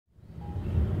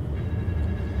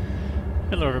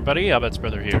Hello everybody, Abed's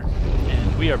brother here,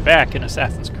 and we are back in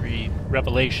Assassin's Creed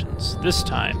Revelations, this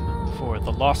time for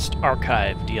the Lost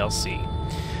Archive DLC.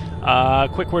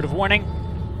 Quick word of warning,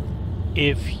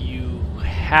 if you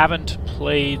haven't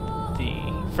played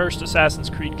the first Assassin's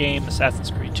Creed game,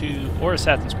 Assassin's Creed 2, or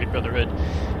Assassin's Creed Brotherhood,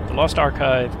 the Lost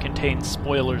Archive contains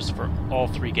spoilers for all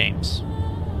three games.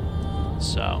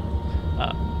 So,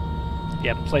 if you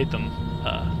haven't played them,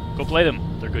 go play them,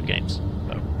 they're good games.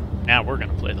 Now we're going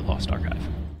to play the Lost Archive.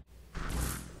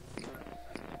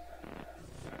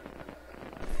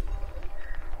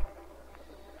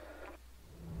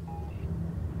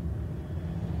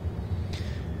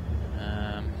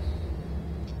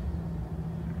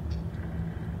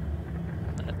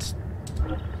 Let's...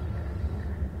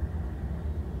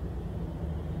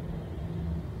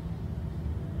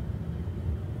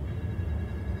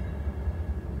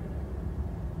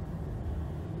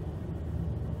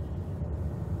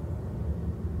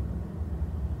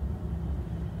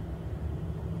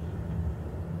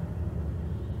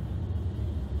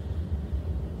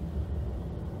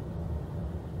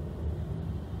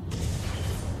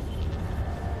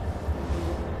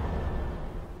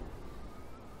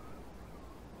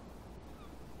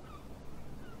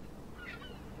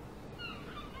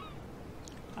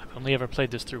 I've only ever played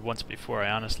this through once before.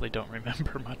 I honestly don't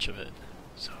remember much of it.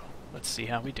 So, let's see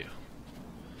how we do.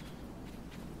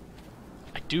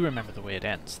 I do remember the way it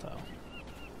ends, though.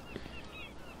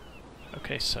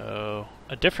 Okay, so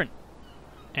a different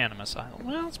Animus Island.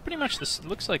 Well, it's pretty much this. It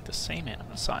looks like the same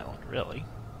Animus Island, really,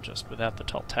 just without the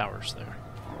tall towers there.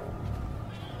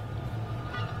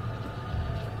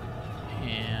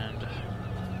 And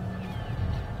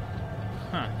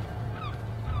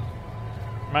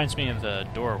reminds me of the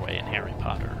doorway in Harry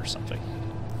Potter or something.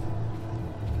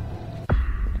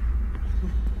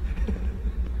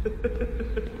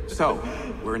 So,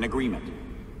 we're in agreement.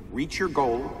 Reach your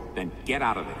goal, then get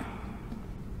out of there.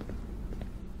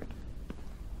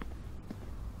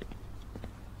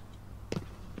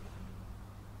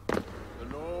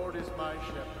 The Lord is my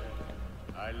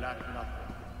shepherd. I lack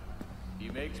nothing. He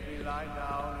makes me lie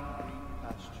down in green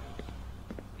pastures.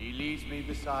 He leads me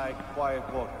beside quiet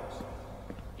waters.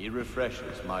 He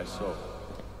refreshes my soul.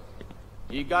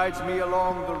 He guides me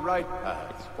along the right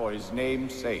paths for his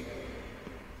name's sake.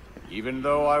 Even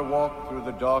though I walk through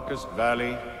the darkest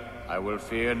valley, I will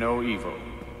fear no evil,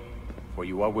 for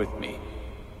you are with me.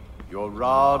 Your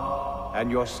rod and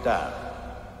your staff,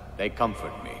 they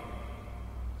comfort me.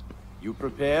 You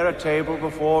prepare a table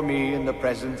before me in the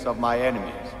presence of my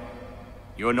enemies.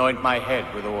 You anoint my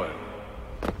head with oil.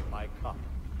 My cup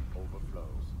overflows.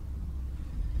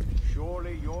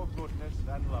 Surely your goodness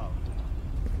and love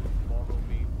follow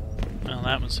me all. Well,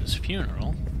 that was his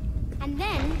funeral. And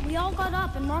then we all got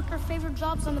up and marked our favorite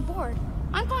jobs on the board.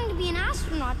 I'm going to be an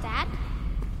astronaut, Dad.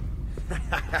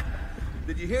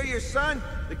 Did you hear your son?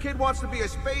 The kid wants to be a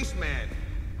spaceman.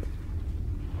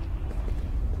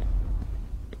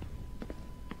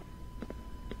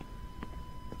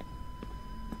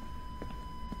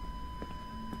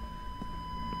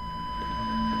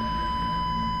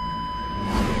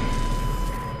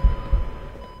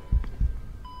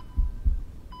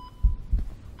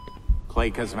 Clay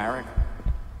Kazmarek,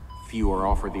 few are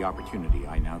offered the opportunity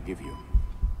I now give you.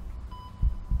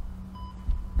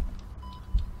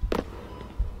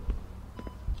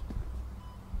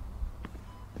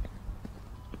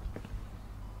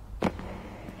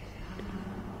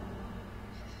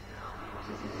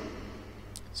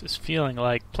 This is feeling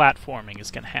like platforming is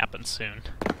going to happen soon.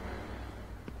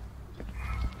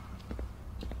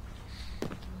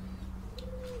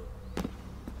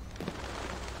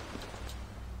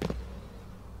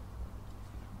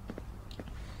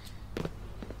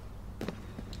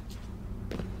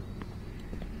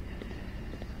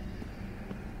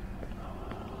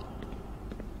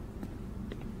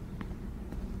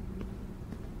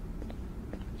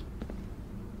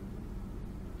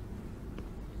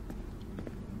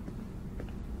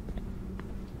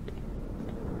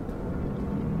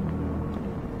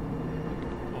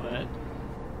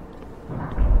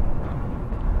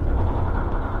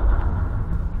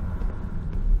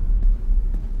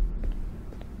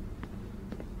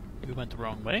 We went the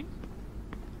wrong way.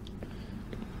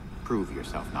 Prove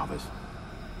yourself, novice,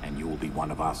 and you will be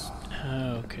one of us.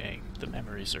 Okay, the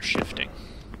memories are shifting.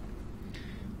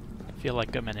 I feel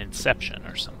like I'm in Inception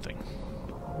or something.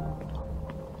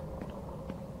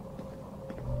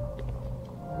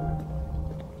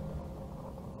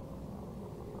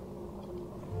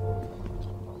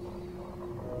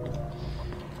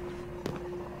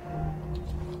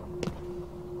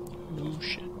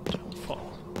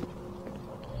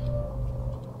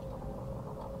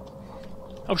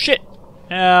 Oh shit!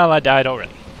 Well, I died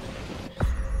already.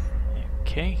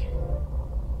 Okay.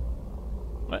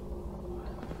 What?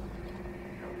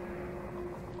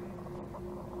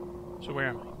 So where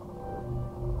am I?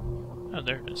 Oh,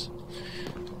 there it is.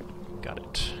 Got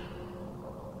it.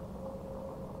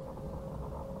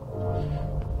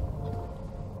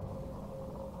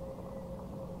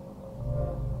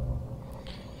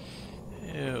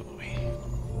 Oh boy.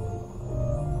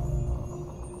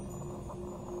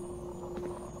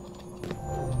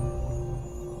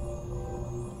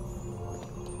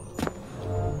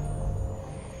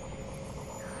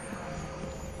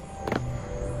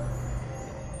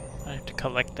 I have to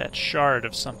collect that shard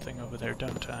of something over there,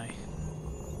 don't I?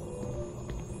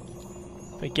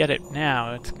 If I get it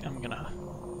now,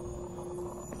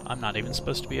 I'm not even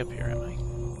supposed to be up here, am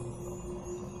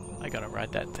I? I gotta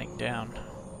ride that thing down.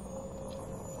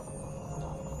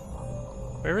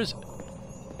 Where is it?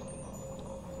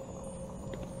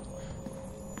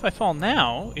 If I fall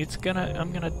now,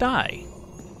 I'm gonna die.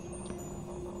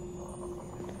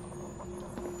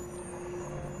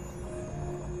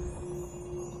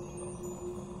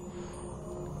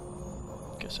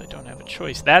 Guess I don't have a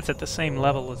choice. That's at the same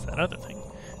level as that other thing.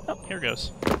 Oh, here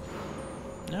goes.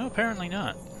 No, apparently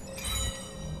not.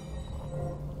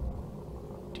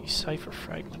 Decipher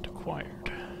fragment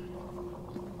acquired.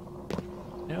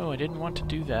 No, I didn't want to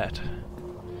do that.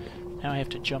 Now I have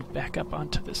to jump back up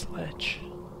onto this ledge.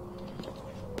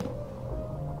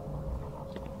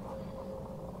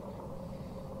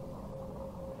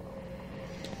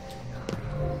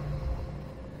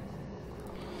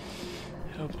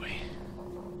 Oh boy.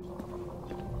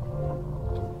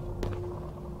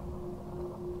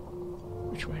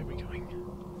 Which way are we going?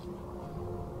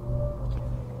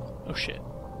 Oh shit.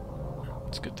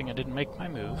 It's a good thing I didn't make my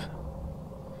move.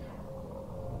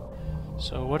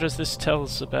 So what does this tell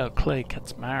us about Clay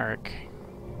Kaczmarek?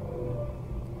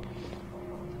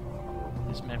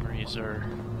 His memories are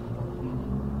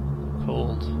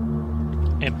cold,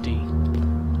 empty,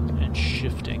 and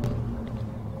shifting.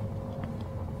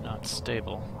 Not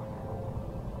stable.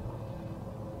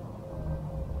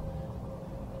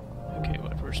 Okay,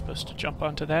 what, we're supposed to jump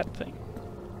onto that thing?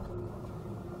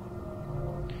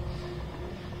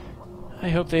 I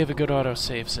hope they have a good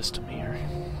autosave system here.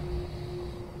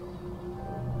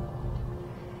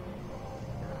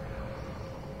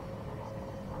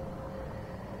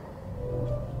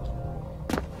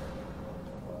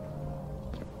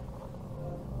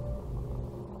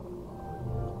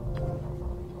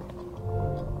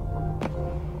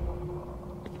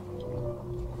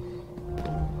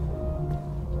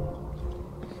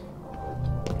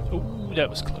 Ooh, that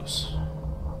was close.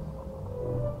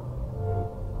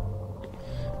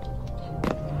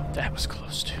 That was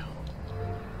close too.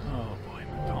 Oh boy,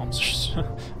 my palms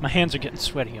are my hands are getting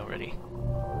sweaty already.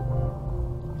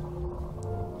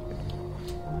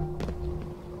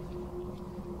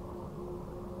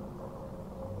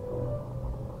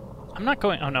 I'm not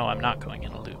going. Oh no, I'm not going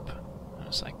in a loop. I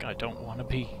was like, I don't want to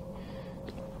be.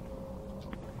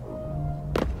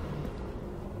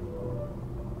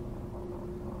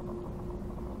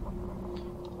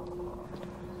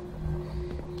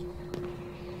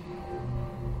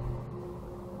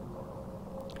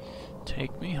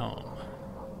 Take me home.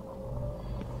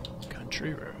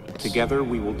 Country roads. Together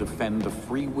we will defend the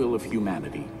free will of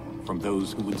humanity from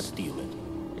those who would steal it.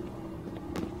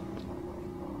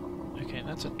 Okay,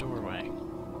 that's a doorway.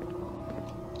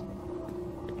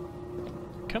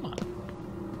 Come on.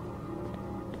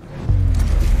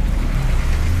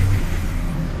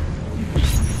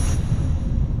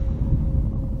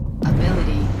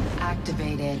 Ability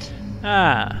activated.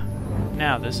 Ah,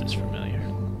 now this is familiar.